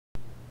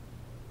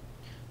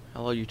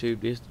Hello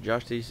YouTube, this is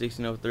Josh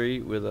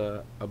T1603 with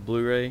a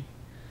Blu-ray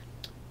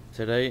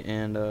today,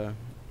 and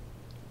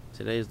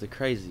today is the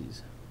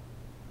Crazies.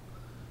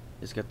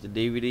 It's got the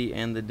DVD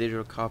and the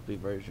digital copy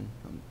version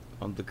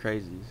of the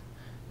Crazies.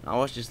 I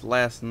watched this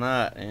last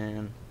night,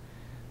 and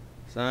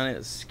son,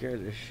 it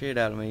scared the shit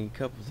out of me a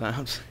couple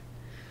times.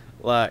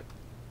 like,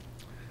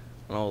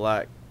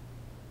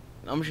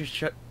 I'm just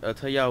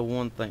tell y'all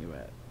one thing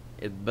about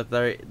it. But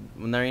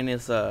when they're in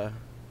this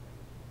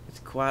it's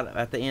quite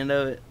at the end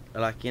of it,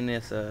 like in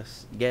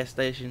this gas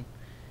station,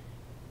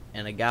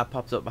 and a guy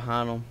pops up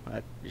behind them.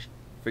 That just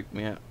freaked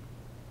me out.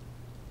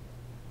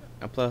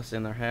 And plus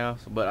in their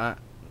house, but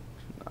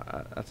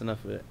that's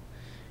enough of it.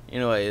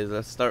 Anyways,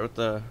 let's start with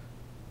the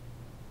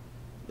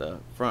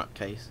front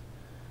case.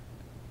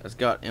 It's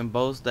got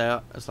embossed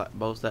out. It's like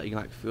embossed out. You can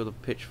like feel the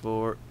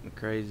pitchfork, the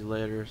crazy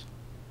letters.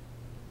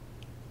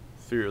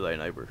 Fear thy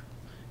neighbor.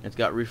 And it's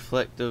got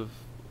reflective,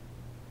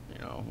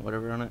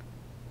 whatever on it.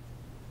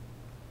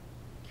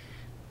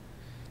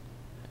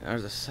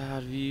 There's a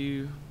side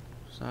view,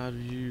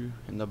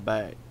 in the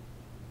back.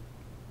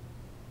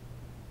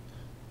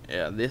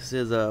 Yeah, this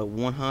is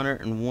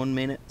 101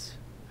 minutes,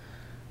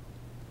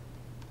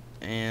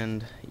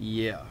 and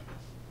yeah,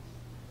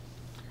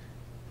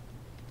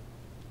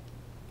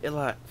 it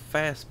like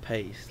fast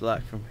paced.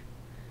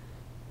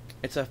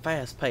 It's a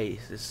fast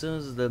pace. As soon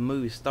as the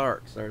movie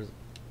starts, there's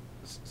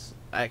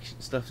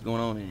action stuff's going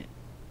on in it.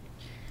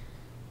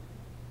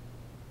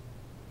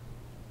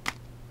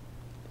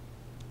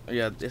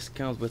 Yeah, this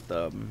comes with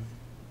the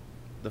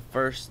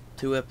first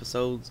 2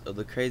 episodes of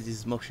the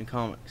Crazies motion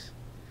comics.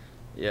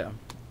 Yeah,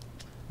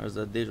 there's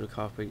a digital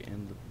copy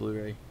and the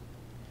Blu-ray.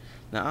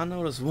 Now I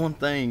noticed one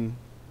thing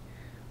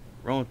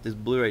wrong with this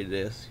Blu-ray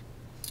disc.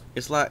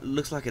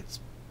 Looks like it's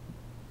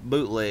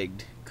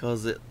bootlegged,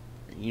 cause have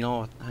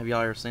y'all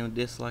ever seen a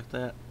disc like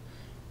that?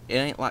 It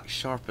ain't like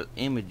sharp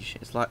image.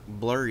 It's like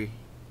blurry.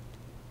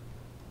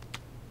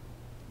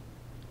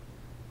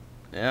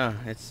 Yeah,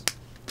 it's.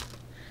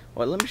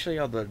 Well, let me show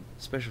y'all the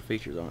special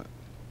features on it.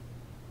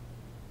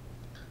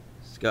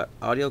 It's got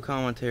audio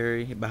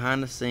commentary,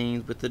 behind the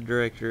scenes with the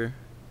director,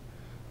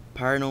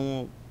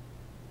 paranormal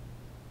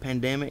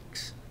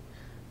pandemics,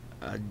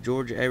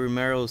 George A.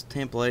 Romero's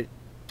template,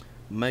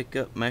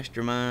 makeup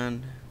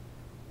mastermind,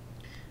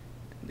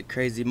 the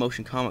Crazy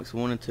Motion Comics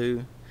 1 and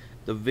 2,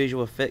 the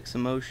visual effects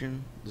in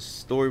motion, the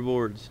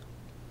storyboards,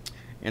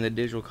 and the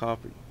digital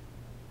copy.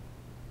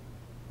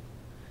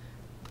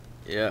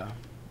 Yeah.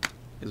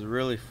 Is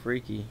really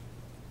freaky.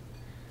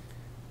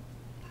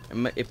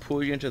 It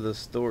pulls you into the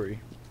story,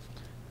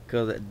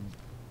 because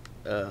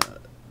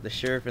the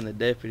sheriff and the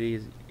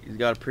deputy, he's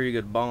got a pretty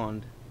good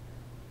bond.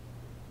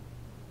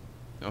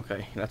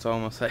 Okay, that's all I'm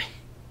gonna say.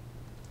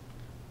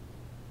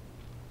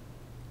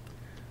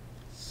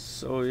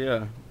 So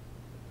yeah,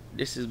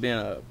 this has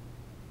been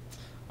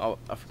oh,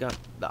 I forgot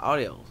the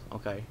audio.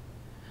 Okay,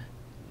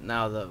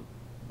 now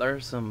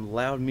there's some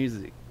loud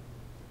music,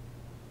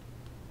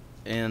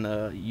 and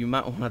you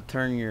might want to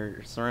turn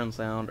your surround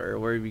sound or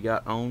wherever you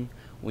got on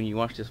when you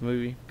watch this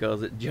movie,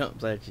 because it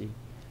jumps at you.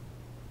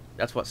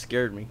 That's what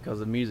scared me, because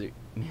of the music.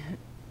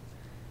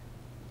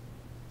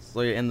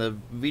 So yeah, and the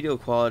video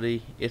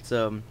quality, it's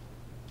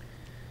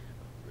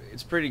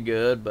pretty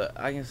good, but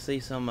I can see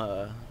some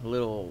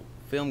little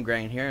film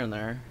grain here and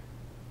there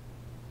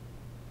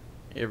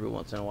every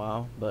once in a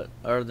while, but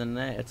other than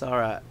that, it's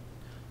alright.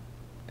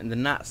 And the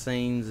night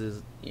scenes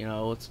is,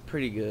 it's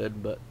pretty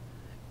good, but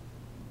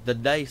the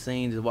day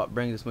scenes is what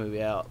brings this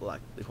movie out,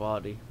 like the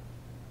quality.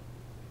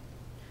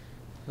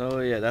 So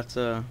yeah, that's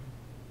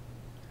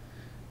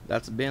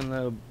been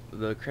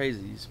the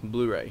Crazies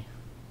Blu-ray.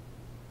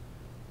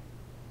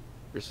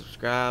 Or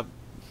subscribe,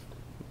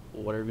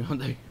 whatever you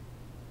want to do.